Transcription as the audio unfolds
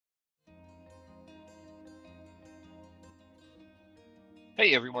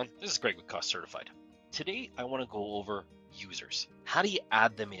Hey everyone, this is Greg with CostCertified. Today I want to go over users. How do you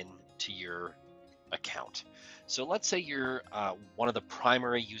add them in to your account? So let's say you're one of the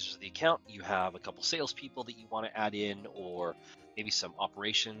primary users of the account. You have a couple salespeople that you want to add in, or maybe some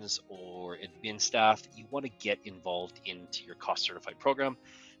operations or admin staff that you want to get involved into your CostCertified program.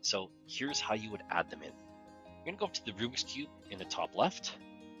 So here's how you would add them in. You're going to go up to the Rubik's Cube in the top left,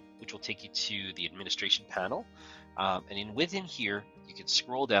 which will take you to the administration panel. And within here, you can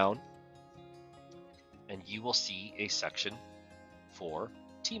scroll down and you will see a section for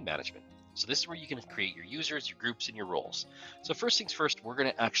team management. So this is where you can create your users, your groups, and your roles. So first things first, we're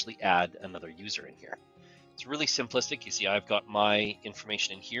going to actually add another user in here. It's really simplistic. You see, I've got my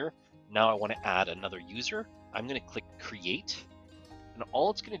information in here. Now I want to add another user. I'm going to click create. And all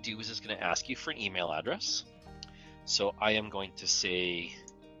it's going to do is it's going to ask you for an email address. So I am going to say,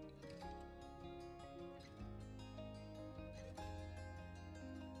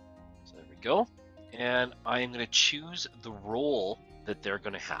 so there we go. And I am going to choose the role that they're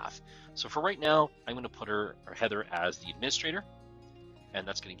going to have. So for right now, I'm going to put her or Heather as the administrator, and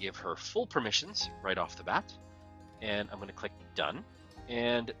that's going to give her full permissions right off the bat. And I'm going to click done,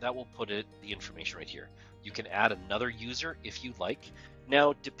 and that will put the information right here. You can add another user if you like.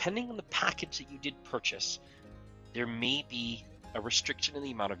 Now, depending on the package that you did purchase, there may be a restriction in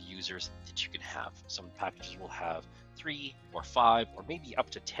the amount of users that you can have. Some packages will have 3 or 5 or maybe up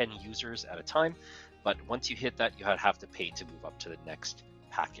to 10 users at a time, but once you hit that, you have to pay to move up to the next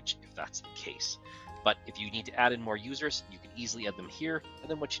package if that's the case. But if you need to add in more users, you can easily add them here, and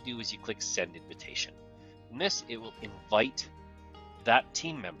then what you do is you click send invitation. In this, it will invite that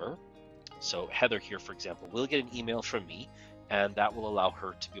team member. So Heather here, for example, will get an email from me, and that will allow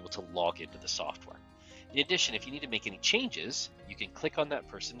her to be able to log into the software. In addition, if you need to make any changes, you can click on that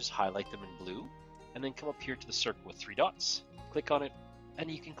person, just highlight them in blue, and then come up here to the circle with 3 dots, click on it, and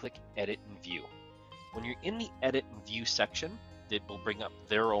you can click edit and view. When you're in the edit and view section, it will bring up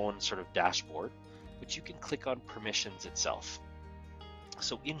their own sort of dashboard, but you can click on permissions itself.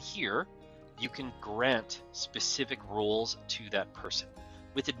 So in here, you can grant specific roles to that person.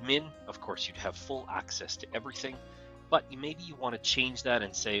 With admin, of course, you'd have full access to everything, but maybe you want to change that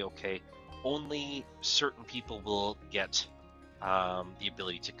and say, okay, only certain people will get the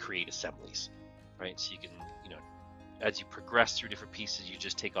ability to create assemblies, right? So you can, as you progress through different pieces, you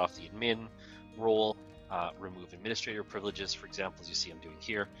just take off the admin role, remove administrator privileges, for example, as you see I'm doing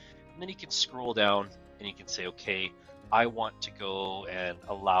here. And then you can scroll down and you can say, okay, I want to go and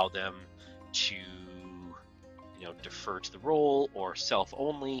allow them to, defer to the role, or self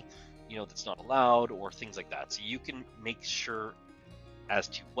only, that's not allowed, or things like that. So you can make sure as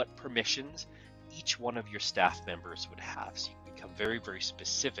to what permissions each one of your staff members would have. So you can become very, very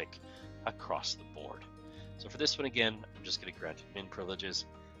specific across the board. So for this one, again, I'm just going to grant admin privileges,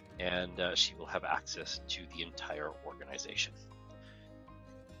 and she will have access to the entire organization.